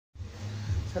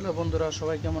Hello বন্ধুরা,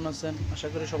 সবাই কেমন আছেন? আশা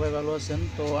করি সবাই ভালো আছেন।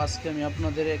 তো আজকে আমি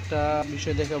আপনাদের একটা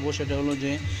বিষয় দেখাবো, সেটা হলো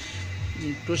যে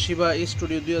তোশিবা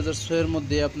স্টুডিও 2006 এর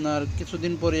মধ্যে আপনার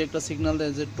কিছুদিন পরে একটা সিগন্যাল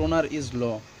দেয় যে টোনার ইজ ল।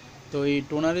 তো এই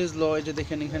টোনার ইজ ল, এই যে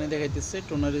দেখেন এখানে দেখাইতেছে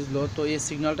টোনার ইজ ল। তো এই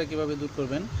সিগন্যালটা কীভাবে দূর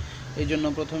করবেন, এই জন্য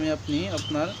প্রথমে আপনি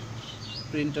আপনার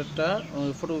প্রিন্টারটা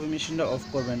ফটোকপি মেশিনটা অফ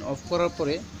করবেন। অফ করার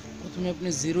পরে প্রথমে আপনি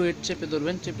 08 চেপে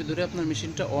ধরবেন, চেপে ধরে আপনার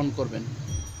মেশিনটা অন করবেন।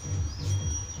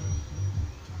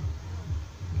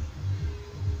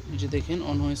 এই যে দেখেন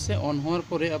অন হয়েছে। অন হওয়ার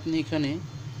পরে আপনি এখানে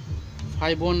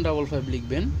 5155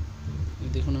 লিখবেন।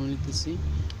 দেখুন আমি লিখতেছি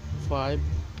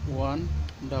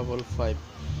 5155।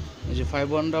 এই যে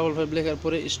 5155 লেখার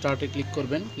পরে স্টার্টে ক্লিক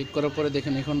করবেন। ক্লিক করার পরে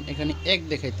দেখেন এখন এখানে 1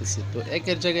 দেখাইতেছে। তো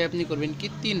 1-এর জায়গায় আপনি করবেন কি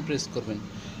 3 প্রেস করবেন।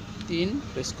 3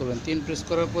 প্রেস করবেন। 3 প্রেস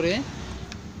করার পরে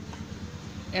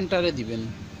এন্টারে দিবেন।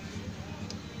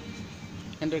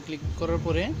 এন্টার ক্লিক করার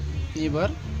পরে এবার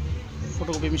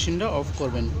ফটোকপি মেশিনটা অফ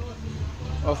করবেন।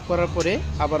 অফ করার পরে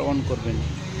আবার অন করবেন।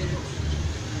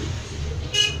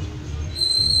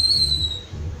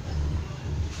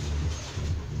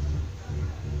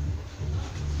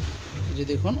 যে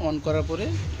দেখুন অন করার পরে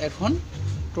এখন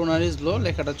টোনার ইজ লো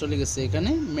লেখাটা চলে গেছে, এখানে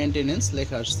মেনটেনেন্স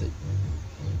লেখা আসছে।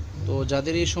 তো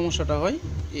যাদের এই সমস্যাটা হয়,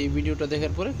 এই ভিডিওটা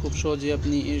দেখার পরে খুব সহজেই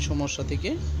আপনি এই সমস্যা থেকে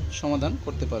সমাধান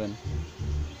করতে পারেন।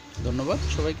 ধন্যবাদ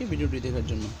সবাইকে ভিডিওটি দেখার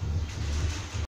জন্য।